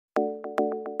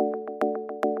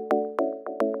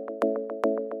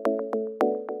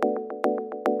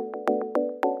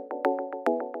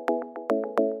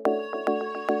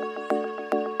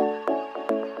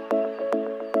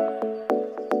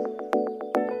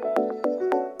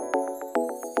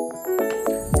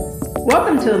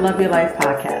Welcome to the Love Your Life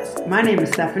podcast. My name is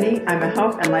Stephanie. I'm a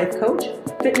health and life coach,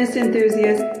 fitness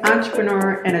enthusiast,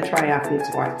 entrepreneur, and a triathlete's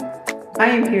wife. I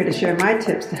am here to share my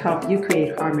tips to help you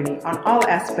create harmony on all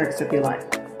aspects of your life: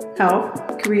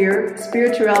 health, career,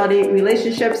 spirituality,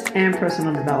 relationships, and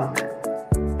personal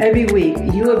development. Every week,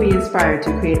 you will be inspired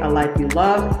to create a life you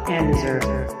love and deserve.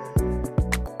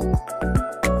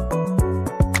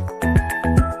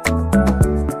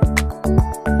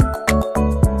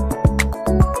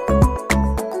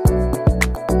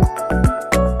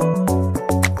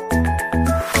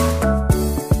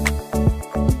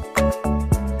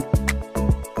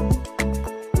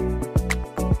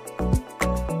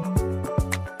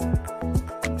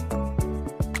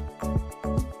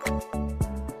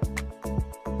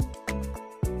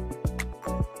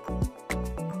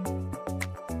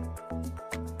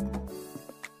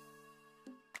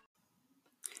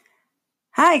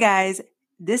 Hi guys,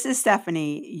 this is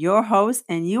Stephanie, your host,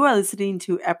 and you are listening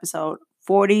to episode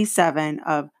 47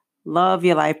 of Love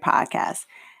Your Life podcast.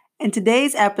 In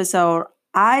today's episode,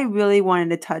 I really wanted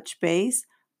to touch base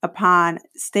upon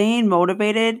staying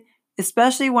motivated,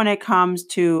 especially when it comes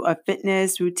to a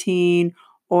fitness routine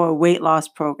or a weight loss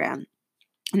program.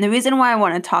 And the reason why I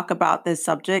want to talk about this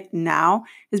subject now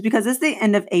is because it's the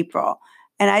end of April.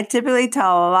 And I typically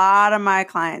tell a lot of my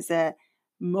clients that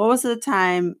most of the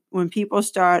time when people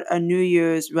start a New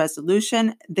Year's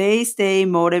resolution, they stay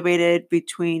motivated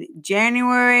between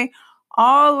January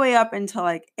all the way up until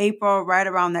like April, right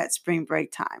around that spring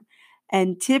break time.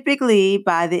 And typically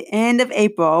by the end of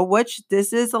April, which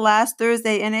this is the last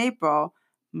Thursday in April,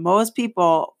 most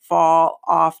people fall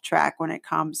off track when it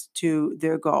comes to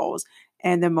their goals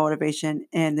and their motivation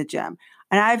in the gym.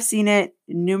 And I've seen it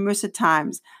numerous of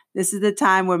times. This is the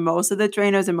time where most of the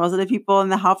trainers and most of the people in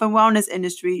the health and wellness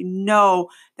industry know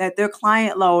that their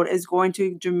client load is going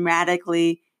to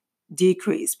dramatically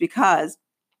decrease because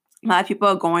a lot of people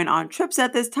are going on trips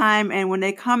at this time. And when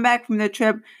they come back from their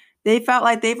trip, they felt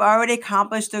like they've already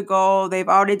accomplished their goal. They've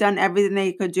already done everything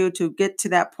they could do to get to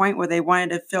that point where they wanted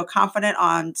to feel confident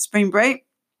on spring break.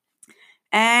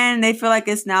 And they feel like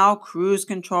it's now cruise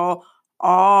control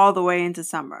all the way into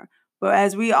summer. But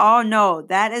as we all know,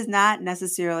 that is not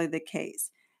necessarily the case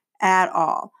at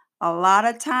all. A lot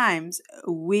of times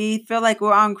we feel like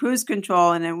we're on cruise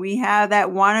control and then we have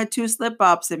that one or two slip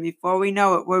ups, and before we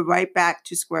know it, we're right back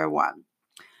to square one.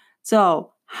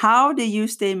 So how do you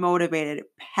stay motivated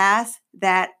past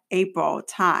that April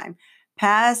time,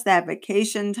 past that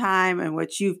vacation time in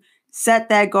which you've set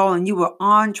that goal and you were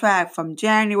on track from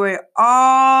January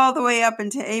all the way up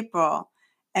into April?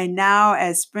 And now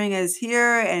as spring is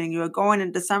here and you're going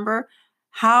in December,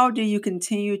 how do you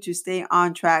continue to stay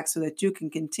on track so that you can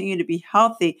continue to be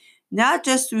healthy, not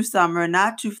just through summer,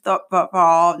 not to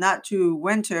fall, not to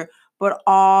winter, but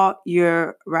all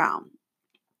year round?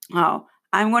 Oh,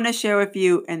 I'm going to share with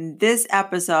you in this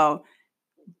episode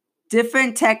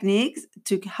different techniques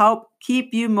to help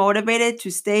keep you motivated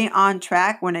to stay on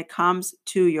track when it comes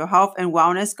to your health and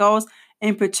wellness goals,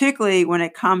 and particularly when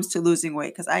it comes to losing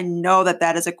weight, because I know that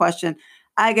that is a question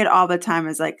I get all the time.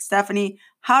 Is like, Stephanie,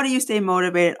 how do you stay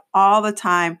motivated all the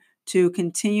time to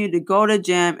continue to go to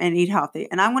gym and eat healthy?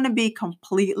 And I'm going to be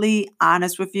completely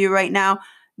honest with you right now.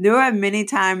 There are many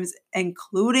times,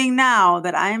 including now,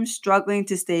 that I am struggling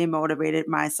to stay motivated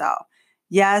myself.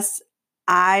 Yes,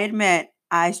 I admit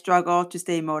I struggle to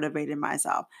stay motivated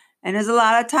myself. And there's a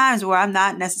lot of times where I'm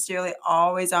not necessarily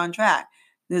always on track.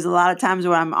 There's a lot of times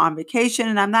where I'm on vacation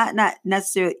and I'm not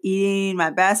necessarily eating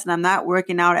my best and I'm not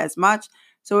working out as much.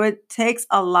 So it takes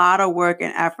a lot of work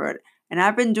and effort. And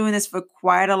I've been doing this for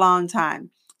quite a long time.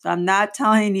 So I'm not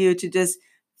telling you to just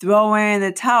throw in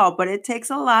the towel, but it takes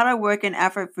a lot of work and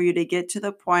effort for you to get to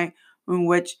the point in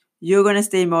which you're going to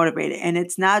stay motivated. And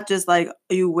it's not just like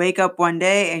you wake up one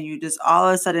day and you just all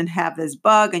of a sudden have this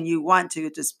bug and you want to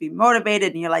just be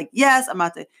motivated and you're like, yes, I'm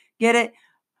about to get it.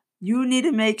 You need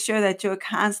to make sure that you're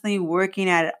constantly working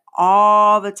at it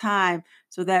all the time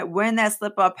so that when that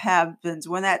slip up happens,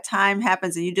 when that time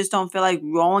happens and you just don't feel like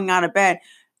rolling out of bed,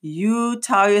 you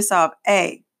tell yourself,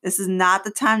 hey, this is not the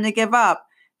time to give up.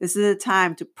 This is the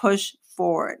time to push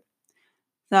forward.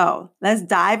 So let's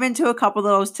dive into a couple of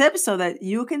those tips so that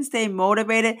you can stay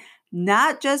motivated,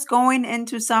 not just going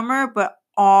into summer, but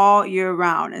all year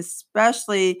round,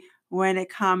 especially when it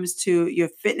comes to your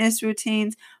fitness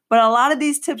routines. But a lot of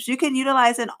these tips you can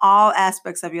utilize in all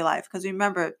aspects of your life. Because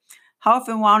remember, health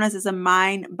and wellness is a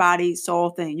mind, body,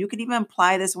 soul thing. You can even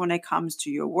apply this when it comes to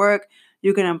your work.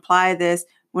 You can apply this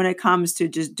when it comes to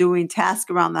just doing tasks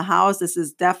around the house. This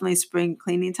is definitely spring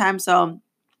cleaning time. So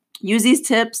use these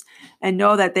tips and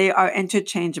know that they are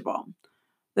interchangeable.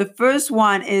 The first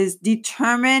one is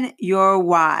determine your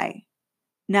why.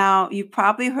 Now, you've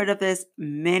probably heard of this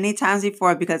many times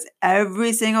before because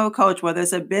every single coach, whether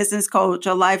it's a business coach,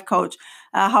 a life coach,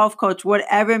 a health coach,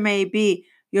 whatever it may be,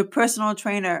 your personal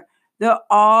trainer, they're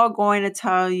all going to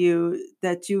tell you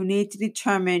that you need to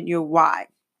determine your why.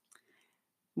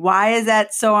 Why is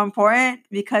that so important?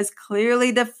 Because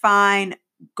clearly defined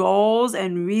goals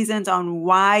and reasons on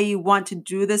why you want to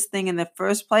do this thing in the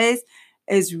first place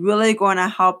is really going to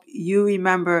help you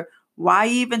remember why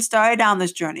you even started down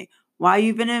this journey, why you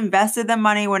even invested the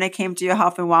money when it came to your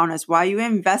health and wellness, why you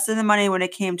invested the money when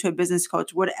it came to a business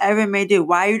coach, whatever it may do,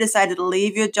 why you decided to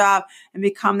leave your job and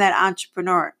become that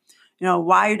entrepreneur,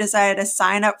 why you decided to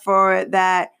sign up for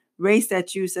that race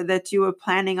that you said that you were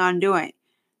planning on doing.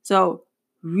 So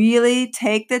really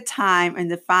take the time and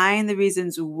define the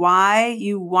reasons why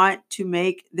you want to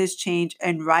make this change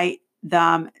and write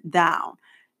them down.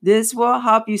 This will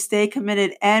help you stay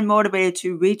committed and motivated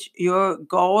to reach your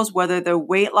goals, whether they're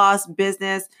weight loss,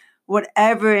 business,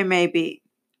 whatever it may be.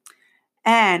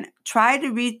 And try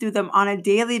to read through them on a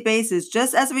daily basis,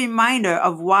 just as a reminder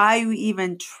of why you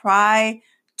even try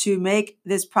to make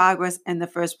this progress in the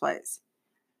first place.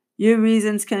 Your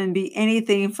reasons can be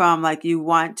anything from like you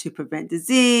want to prevent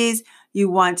disease,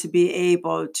 you want to be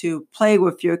able to play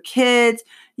with your kids,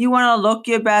 you want to look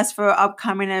your best for an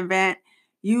upcoming event,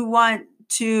 you want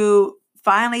to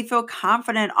finally feel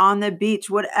confident on the beach,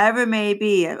 whatever it may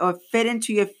be, or fit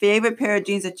into your favorite pair of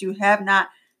jeans that you have not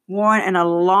worn in a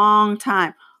long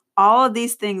time. All of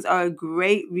these things are a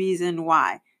great reason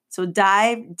why. So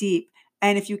dive deep.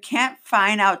 And if you can't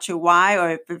find out your why, or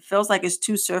if it feels like it's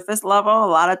too surface level, a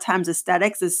lot of times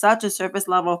aesthetics is such a surface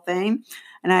level thing.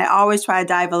 And I always try to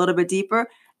dive a little bit deeper.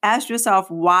 Ask yourself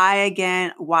why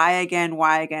again, why again,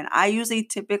 why again. I usually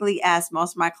typically ask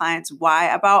most of my clients why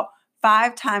about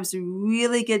 5 times to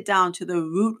really get down to the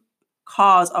root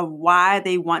cause of why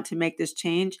they want to make this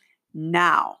change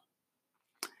now.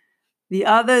 The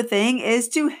other thing is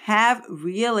to have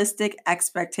realistic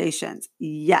expectations.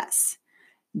 Yes.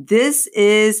 This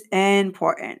is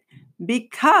important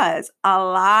because a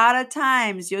lot of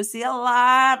times you'll see a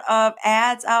lot of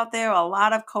ads out there, a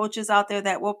lot of coaches out there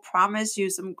that will promise you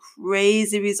some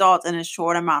crazy results in a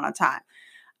short amount of time.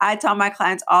 I tell my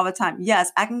clients all the time,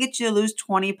 yes, I can get you to lose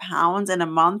 20 pounds in a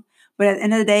month, but at the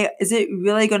end of the day, is it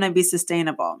really going to be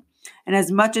sustainable? And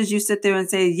as much as you sit there and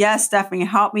say, yes, Stephanie,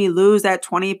 help me lose that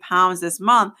 20 pounds this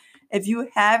month, if you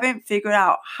haven't figured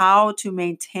out how to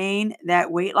maintain that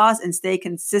weight loss and stay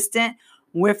consistent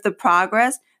with the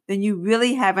progress, then you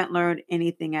really haven't learned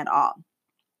anything at all.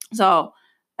 So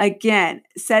again,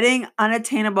 setting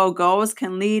unattainable goals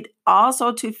can lead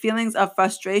also to feelings of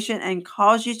frustration and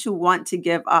cause you to want to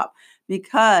give up.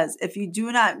 Because if you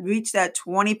do not reach that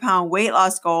 20-pound weight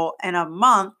loss goal in a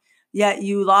month, yet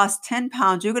you lost 10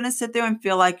 pounds, you're going to sit there and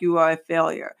feel like you are a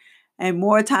failure. And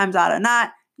more times out of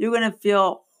not, you're going to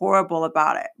feel horrible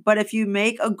about it. But if you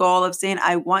make a goal of saying,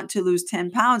 I want to lose 10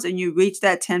 pounds and you reach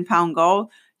that 10-pound goal,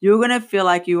 you're going to feel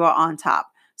like you are on top.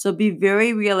 So be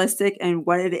very realistic in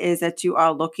what it is that you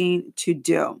are looking to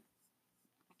do.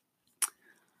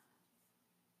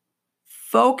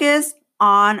 Focus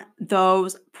on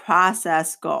those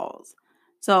process goals.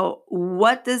 So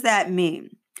what does that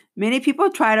mean? Many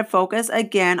people try to focus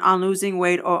again on losing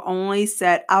weight or only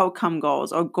set outcome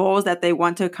goals or goals that they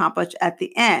want to accomplish at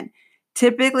the end.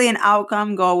 Typically, an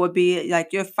outcome goal would be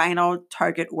like your final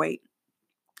target weight.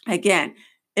 Again,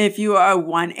 if you are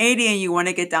 180 and you want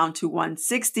to get down to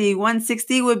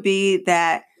 160 would be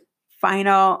that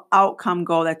final outcome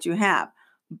goal that you have.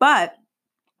 But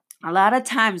a lot of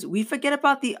times we forget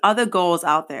about the other goals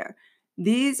out there.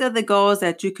 These are the goals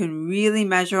that you can really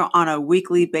measure on a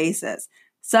weekly basis,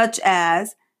 such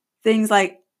as things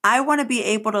like, I want to be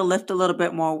able to lift a little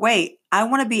bit more weight. I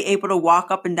want to be able to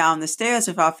walk up and down the stairs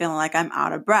without feeling like I'm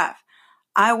out of breath.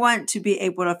 I want to be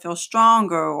able to feel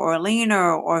stronger or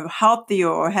leaner or healthier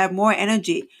or have more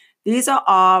energy. These are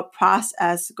all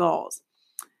process goals.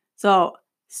 So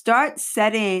start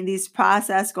setting these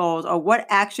process goals or what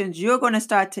actions you're going to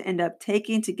start to end up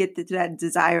taking to get to that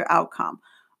desired outcome.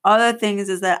 Other things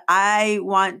is that I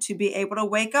want to be able to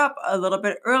wake up a little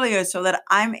bit earlier so that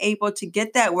I'm able to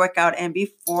get that workout in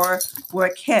before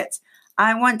work hits.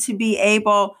 I want to be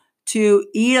able to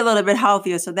eat a little bit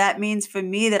healthier. So that means for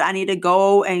me that I need to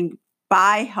go and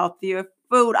buy healthier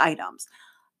food items.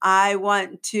 I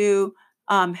want to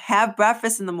have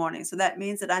breakfast in the morning. So that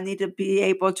means that I need to be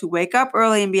able to wake up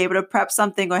early and be able to prep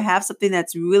something or have something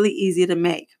that's really easy to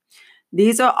make.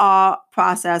 These are all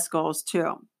process goals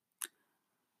too.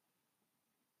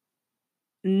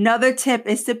 Another tip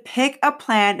is to pick a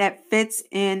plan that fits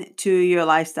into your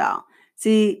lifestyle.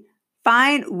 See,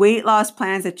 find weight loss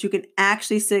plans that you can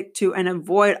actually stick to and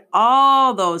avoid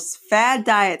all those fad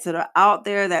diets that are out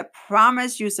there that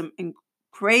promise you some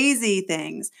crazy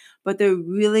things, but they're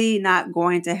really not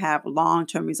going to have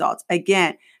long-term results.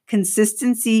 Again,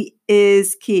 consistency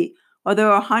is key. Well,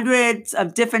 there are hundreds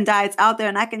of different diets out there,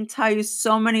 and I can tell you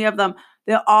so many of them.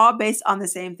 They're all based on the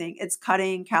same thing. It's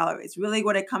cutting calories. Really,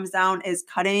 what it comes down is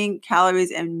cutting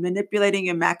calories and manipulating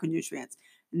your macronutrients.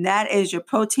 And that is your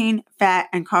protein, fat,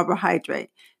 and carbohydrate.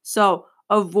 So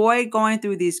avoid going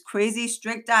through these crazy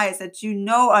strict diets that you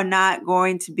know are not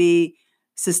going to be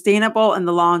sustainable in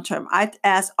the long term. I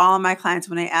ask all of my clients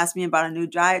when they ask me about a new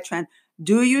diet trend,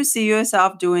 do you see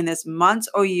yourself doing this months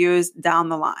or years down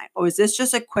the line? Or is this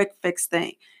just a quick fix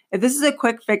thing? If this is a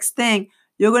quick fix thing,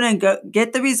 you're going to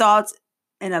get the results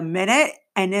in a minute.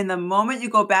 And then the moment you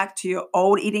go back to your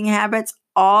old eating habits,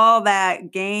 all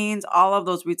that gains, all of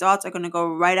those results are going to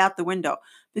go right out the window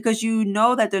because you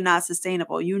know that they're not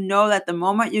sustainable. You know that the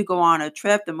moment you go on a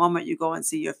trip, the moment you go and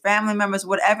see your family members,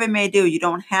 whatever it may do, you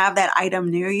don't have that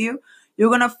item near you, you're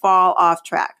going to fall off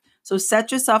track. So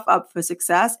set yourself up for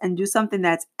success and do something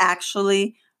that's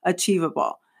actually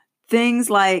achievable. Things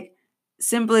like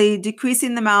simply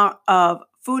decreasing the amount of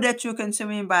food that you're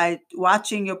consuming by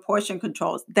watching your portion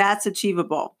controls. That's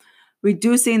achievable.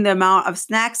 Reducing the amount of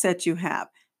snacks that you have.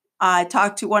 I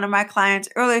talked to one of my clients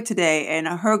earlier today, and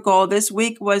her goal this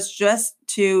week was just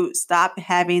to stop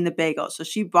having the bagels. So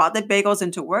she brought the bagels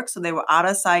into work, so they were out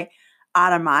of sight,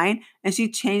 out of mind, and she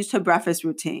changed her breakfast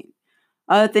routine.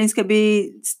 Other things could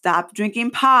be stop drinking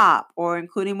pop or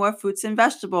including more fruits and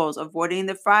vegetables, avoiding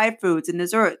the fried foods and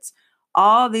desserts.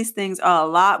 All these things are a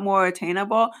lot more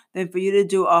attainable than for you to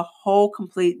do a whole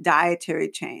complete dietary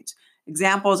change.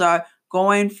 Examples are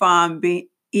going from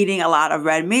eating a lot of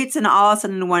red meats and all of a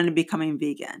sudden wanting to becoming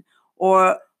vegan,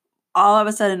 or all of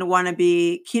a sudden want to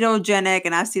be ketogenic.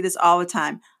 And I see this all the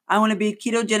time. I want to be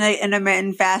ketogenic,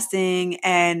 intermittent fasting,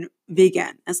 and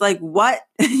vegan. It's like, what?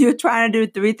 You're trying to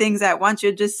do 3 things at once.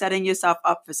 You're just setting yourself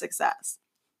up for success.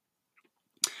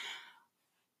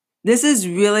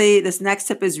 This next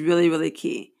tip is really, really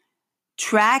key.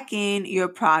 Tracking your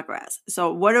progress.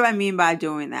 So what do I mean by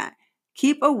doing that?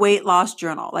 Keep a weight loss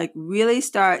journal. Like really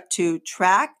start to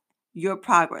track your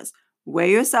progress.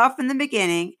 Weigh yourself in the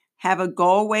beginning, have a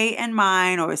goal weight in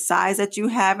mind or a size that you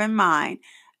have in mind,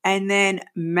 and then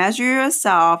measure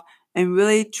yourself and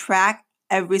really track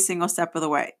every single step of the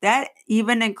way. That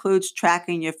even includes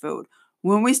tracking your food.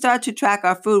 When we start to track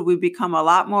our food, we become a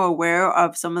lot more aware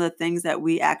of some of the things that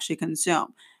we actually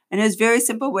consume. And there's very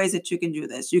simple ways that you can do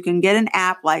this. You can get an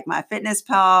app like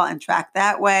MyFitnessPal and track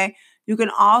that way. You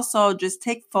can also just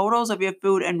take photos of your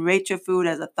food and rate your food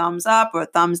as a thumbs up or a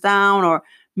thumbs down or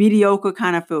mediocre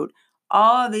kind of food.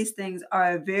 All of these things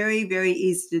are very, very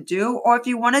easy to do. Or if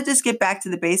you want to just get back to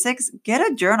the basics, get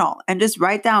a journal and just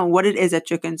write down what it is that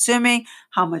you're consuming,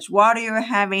 how much water you're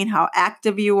having, how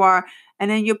active you are,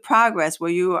 and then your progress,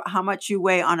 how much you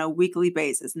weigh on a weekly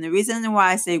basis. And the reason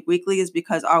why I say weekly is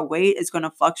because our weight is going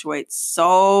to fluctuate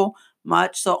so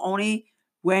much. So only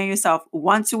weighing yourself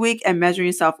once a week and measuring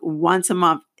yourself once a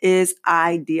month is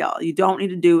ideal. You don't need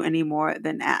to do any more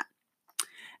than that.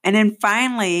 And then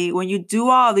finally, when you do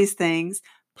all these things,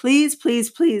 please, please,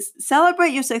 please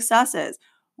celebrate your successes.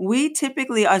 We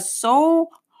typically are so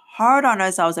hard on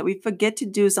ourselves that we forget to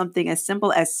do something as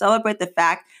simple as celebrate the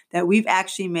fact that we've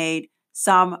actually made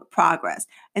some progress.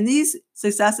 And these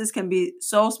successes can be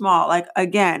so small. Like,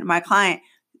 again, my client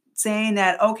saying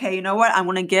that, okay, you know what? I'm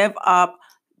going to give up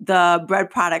the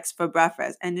bread products for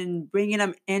breakfast and then bringing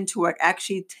them into work,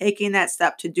 actually taking that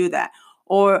step to do that.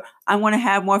 Or I want to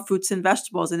have more fruits and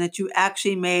vegetables, and that you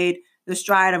actually made the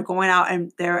stride of going out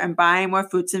and there and buying more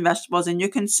fruits and vegetables and you're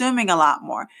consuming a lot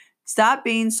more. Stop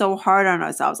being so hard on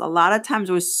ourselves. A lot of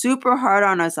times we're super hard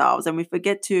on ourselves and we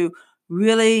forget to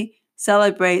really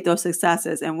celebrate those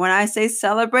successes. And when I say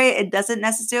celebrate, it doesn't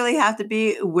necessarily have to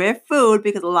be with food,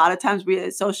 because a lot of times we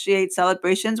associate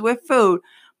celebrations with food,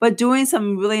 but doing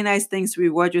some really nice things to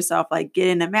reward yourself, like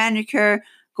getting a manicure,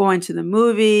 going to the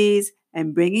movies,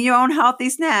 and bringing your own healthy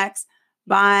snacks,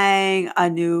 buying a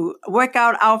new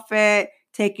workout outfit,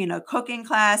 taking a cooking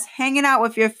class, hanging out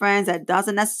with your friends that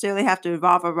doesn't necessarily have to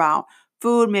revolve around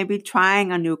food, maybe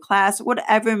trying a new class,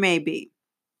 whatever it may be.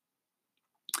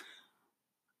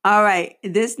 All right,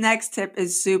 this next tip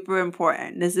is super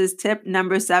important. This is tip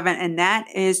number 7, and that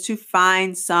is to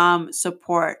find some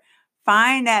support.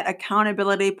 Find that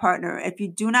accountability partner. If you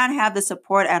do not have the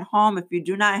support at home, if you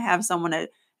do not have someone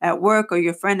at work or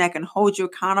your friend that can hold you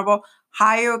accountable,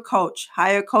 hire a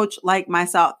coach like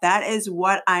myself. That is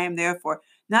what I am there for.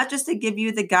 not just to give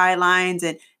you the guidelines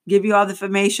and give you all the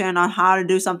information on how to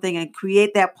do something and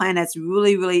create that plan that's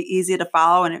really, really easy to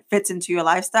follow and it fits into your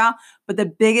lifestyle. But the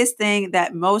biggest thing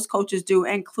that most coaches do,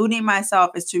 including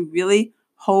myself, is to really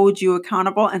hold you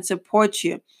accountable and support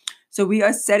you. So we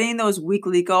are setting those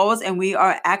weekly goals and we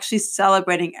are actually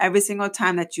celebrating every single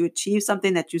time that you achieve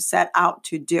something that you set out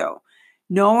to do.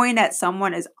 Knowing that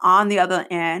someone is on the other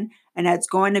end and that's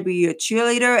going to be your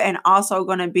cheerleader and also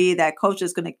going to be that coach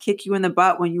that's going to kick you in the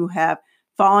butt when you have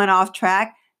fallen off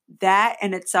track, that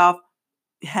in itself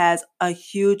has a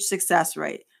huge success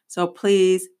rate. So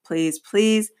please, please,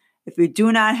 please, if you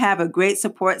do not have a great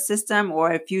support system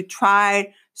or if you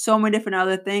tried so many different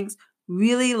other things,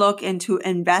 really look into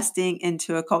investing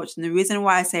into a coach. And the reason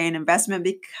why I say an investment,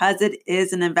 because it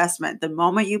is an investment. The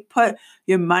moment you put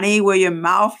your money where your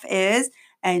mouth is,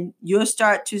 and you'll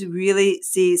start to really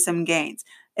see some gains.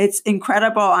 It's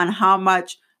incredible on how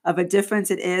much of a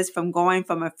difference it is from going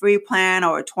from a free plan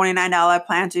or a $29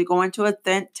 plan to going to a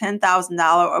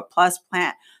 $10,000 or plus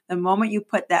plan. The moment you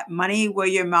put that money where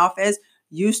your mouth is,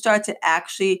 you start to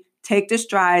actually take the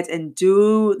strides and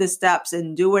do the steps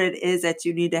and do what it is that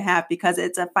you need to have, because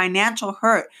it's a financial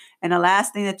hurt. And the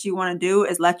last thing that you want to do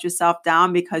is let yourself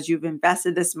down because you've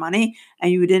invested this money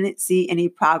and you didn't see any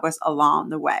progress along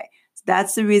the way. So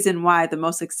that's the reason why the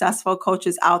most successful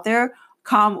coaches out there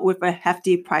come with a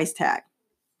hefty price tag.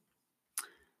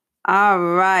 All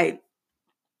right.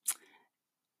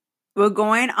 We're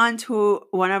going on to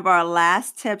one of our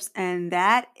last tips, and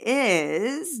that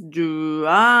is,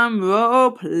 drum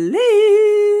roll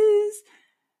please,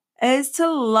 is to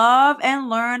love and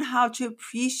learn how to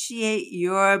appreciate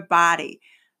your body.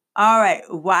 All right.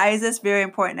 Why is this very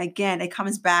important? Again, it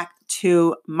comes back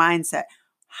to mindset.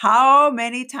 How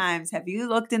many times have you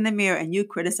looked in the mirror and you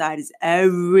criticized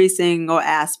every single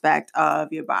aspect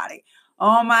of your body?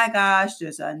 Oh my gosh,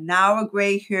 there's now a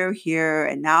gray hair here,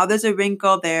 and now there's a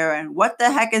wrinkle there, and what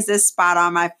the heck is this spot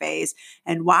on my face?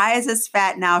 And why is this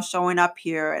fat now showing up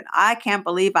here? And I can't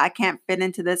believe I can't fit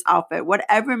into this outfit.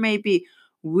 Whatever it may be,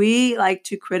 we like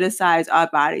to criticize our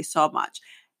body so much.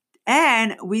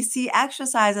 And we see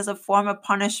exercise as a form of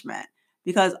punishment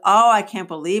because, oh, I can't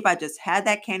believe I just had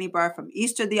that candy bar from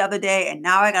Easter the other day, and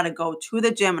now I got to go to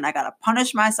the gym and I got to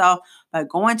punish myself by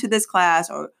going to this class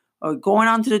or going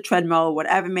onto the treadmill or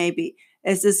whatever it may be.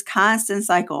 It's this constant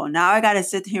cycle. Now I got to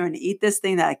sit here and eat this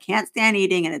thing that I can't stand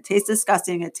eating and it tastes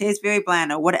disgusting. It tastes very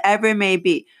bland or whatever it may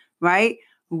be, right?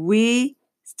 We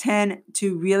tend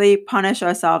to really punish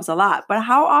ourselves a lot. But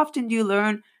how often do you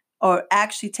learn or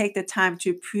actually take the time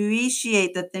to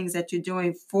appreciate the things that you're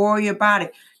doing for your body?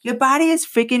 Your body is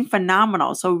freaking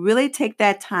phenomenal. So really take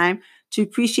that time to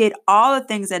appreciate all the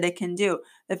things that it can do.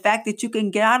 The fact that you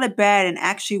can get out of bed and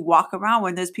actually walk around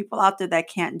when there's people out there that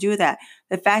can't do that.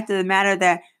 The fact of the matter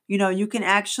that, you can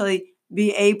actually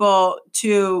be able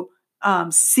to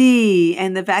see,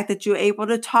 and the fact that you're able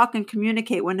to talk and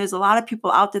communicate when there's a lot of people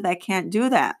out there that can't do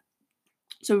that.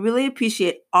 So really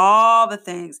appreciate all the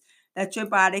things that your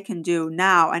body can do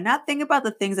now, and not think about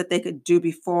the things that they could do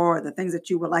before, or the things that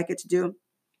you would like it to do,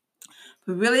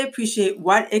 but really appreciate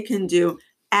what it can do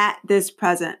at this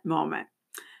present moment.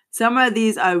 Some of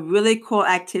these are really cool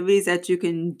activities that you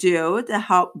can do to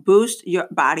help boost your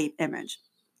body image.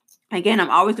 Again, I'm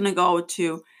always going to go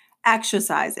to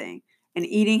exercising and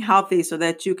eating healthy so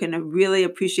that you can really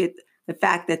appreciate the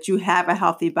fact that you have a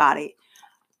healthy body.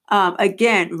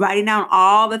 Again, writing down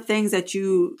all the things that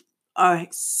you are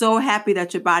so happy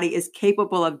that your body is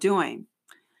capable of doing.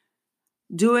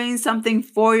 Doing something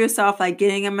for yourself, like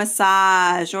getting a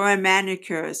massage or a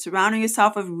manicure, surrounding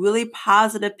yourself with really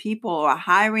positive people, or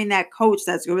hiring that coach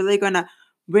that's really going to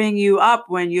bring you up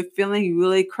when you're feeling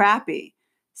really crappy.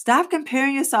 Stop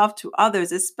comparing yourself to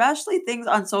others, especially things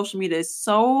on social media. It's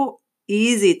so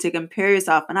easy to compare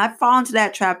yourself. And I've fallen into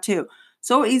that trap too.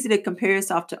 So easy to compare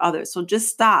yourself to others. So just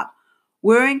stop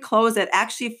wearing clothes that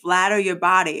actually flatter your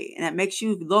body and that makes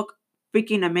you look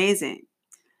freaking amazing.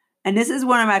 And this is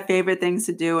one of my favorite things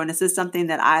to do. And this is something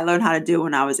that I learned how to do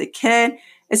when I was a kid,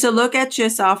 is to look at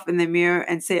yourself in the mirror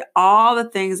and say all the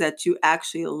things that you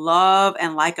actually love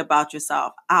and like about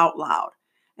yourself out loud.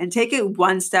 And take it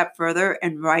one step further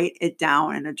and write it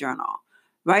down in a journal.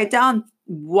 Write down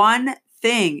one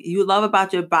thing you love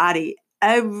about your body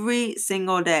every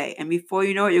single day. And before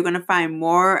you know it, you're going to find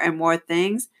more and more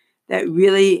things that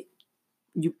really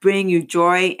bring you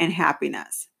joy and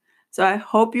happiness. So I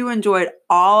hope you enjoyed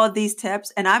all of these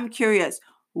tips. And I'm curious,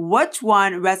 which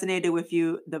one resonated with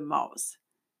you the most?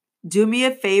 Do me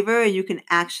a favor, and you can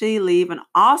actually leave an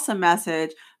awesome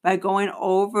message by going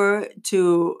over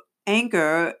to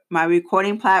Anchor, my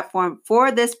recording platform for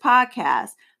this podcast,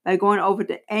 by going over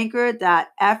to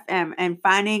anchor.fm and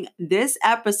finding this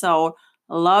episode,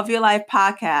 Love Your Life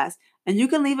Podcast, and you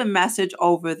can leave a message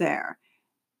over there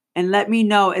and let me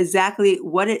know exactly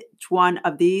which one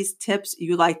of these tips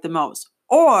you like the most.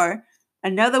 Or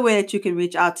another way that you can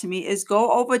reach out to me is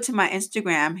go over to my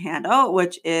Instagram handle,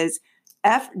 which is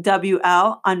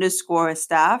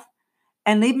FWL_staff,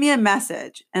 and leave me a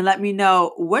message and let me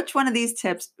know which one of these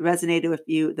tips resonated with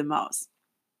you the most.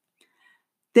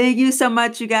 Thank you so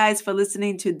much, you guys, for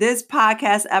listening to this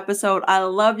podcast episode. I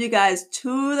love you guys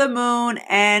to the moon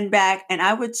and back. And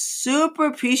I would super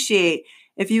appreciate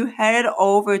if you headed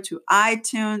over to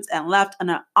iTunes and left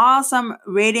an awesome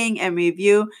rating and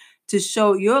review to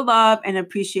show your love and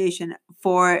appreciation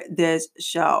for this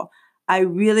show. I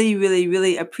really, really,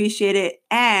 really appreciate it.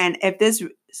 And if this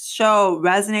show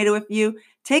resonated with you,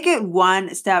 take it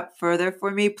one step further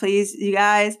for me, please, you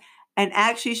guys, and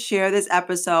actually share this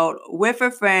episode with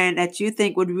a friend that you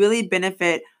think would really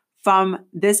benefit from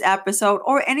this episode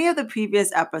or any of the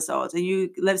previous episodes. And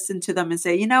you listen to them and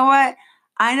say, you know what?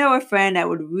 I know a friend that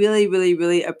would really, really,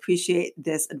 really appreciate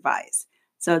this advice.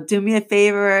 So do me a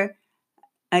favor.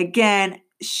 Again,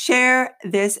 share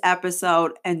this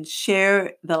episode and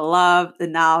share the love, the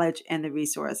knowledge, and the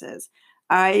resources.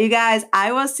 All right, you guys,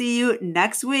 I will see you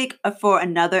next week for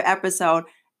another episode.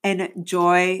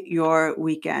 Enjoy your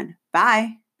weekend.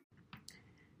 Bye.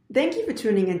 Thank you for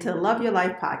tuning into Love Your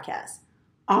Life Podcast.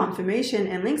 All information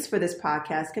and links for this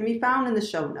podcast can be found in the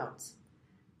show notes.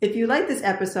 If you like this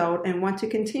episode and want to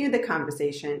continue the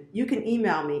conversation, you can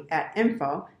email me at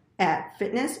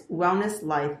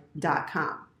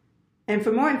info@fitnesswellnesslife.com. And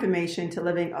for more information to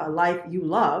living a life you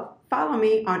love, follow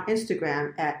me on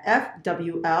Instagram at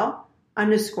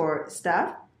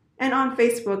FWL_Steph and on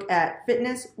Facebook at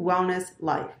Fitness Wellness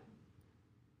Life.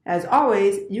 As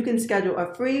always, you can schedule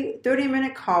a free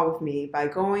 30-minute call with me by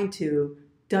going to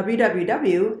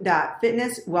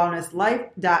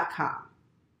www.fitnesswellnesslife.com.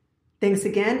 Thanks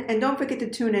again, and don't forget to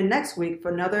tune in next week for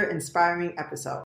another inspiring episode.